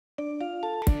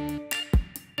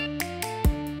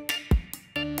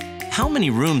How many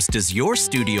rooms does your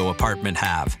studio apartment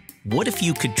have? What if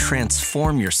you could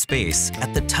transform your space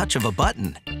at the touch of a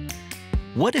button?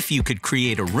 What if you could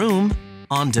create a room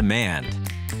on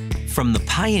demand? From the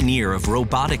pioneer of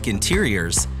robotic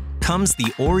interiors comes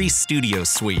the Ori Studio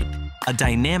Suite, a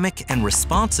dynamic and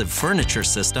responsive furniture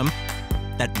system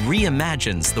that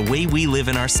reimagines the way we live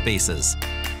in our spaces.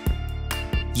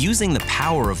 Using the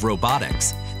power of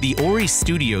robotics, the Ori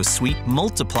Studio Suite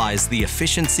multiplies the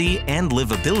efficiency and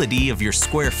livability of your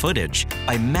square footage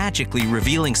by magically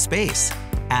revealing space,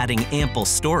 adding ample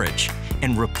storage,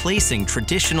 and replacing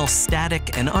traditional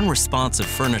static and unresponsive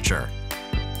furniture.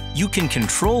 You can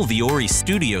control the Ori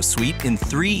Studio Suite in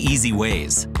 3 easy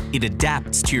ways. It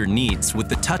adapts to your needs with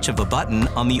the touch of a button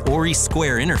on the Ori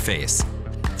Square interface,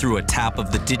 through a tap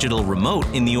of the digital remote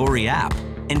in the Ori app,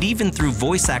 and even through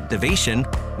voice activation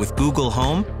with Google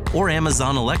Home or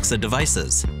Amazon Alexa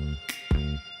devices.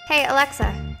 Hey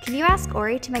Alexa, can you ask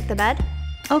Ori to make the bed?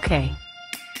 Okay.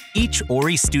 Each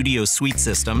Ori Studio Suite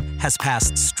system has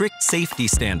passed strict safety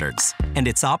standards, and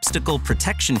its obstacle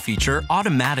protection feature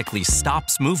automatically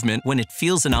stops movement when it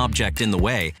feels an object in the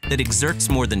way that exerts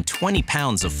more than 20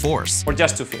 pounds of force. Or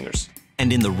just 2 fingers.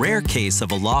 And in the rare case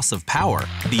of a loss of power,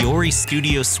 the Ori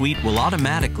Studio Suite will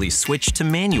automatically switch to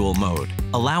manual mode,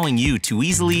 allowing you to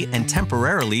easily and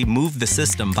temporarily move the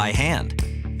system by hand,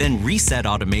 then reset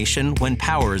automation when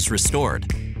power is restored.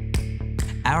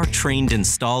 Our trained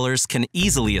installers can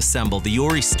easily assemble the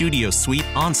Ori Studio Suite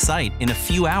on-site in a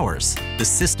few hours. The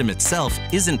system itself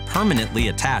isn't permanently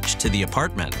attached to the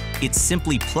apartment. It's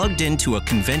simply plugged into a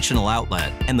conventional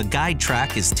outlet, and the guide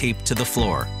track is taped to the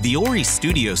floor. The Ori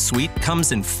Studio Suite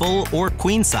comes in full or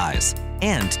queen size,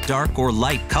 and dark or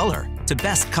light color to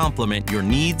best complement your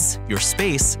needs, your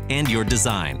space, and your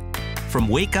design. From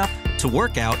wake up to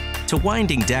workout to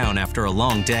winding down after a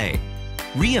long day,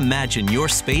 reimagine your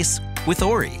space with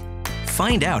Ori.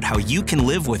 Find out how you can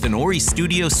live with an Ori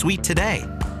Studio Suite today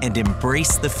and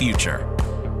embrace the future.